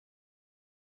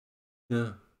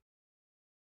 Yeah.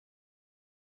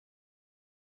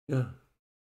 Yeah.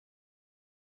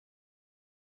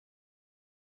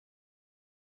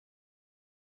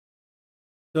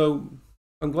 So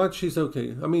I'm glad she's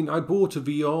okay. I mean, I built a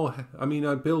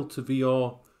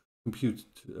VR computer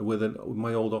with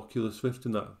my old Oculus Rift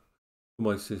and that for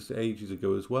my sister ages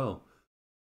ago as well.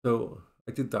 So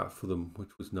I did that for them,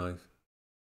 which was nice.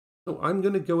 So I'm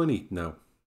going to go and eat now.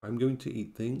 I'm going to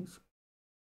eat things,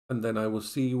 and then I will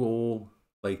see you all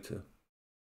later.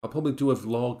 I'll probably do a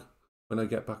vlog when I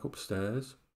get back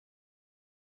upstairs.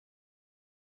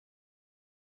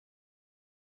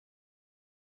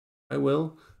 I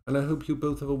will, and I hope you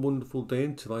both have a wonderful day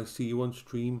until I see you on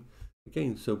stream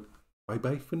again. So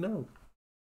bye-bye for now.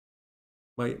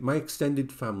 My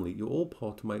extended family. You're all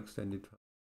part of my extended family.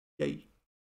 Yay.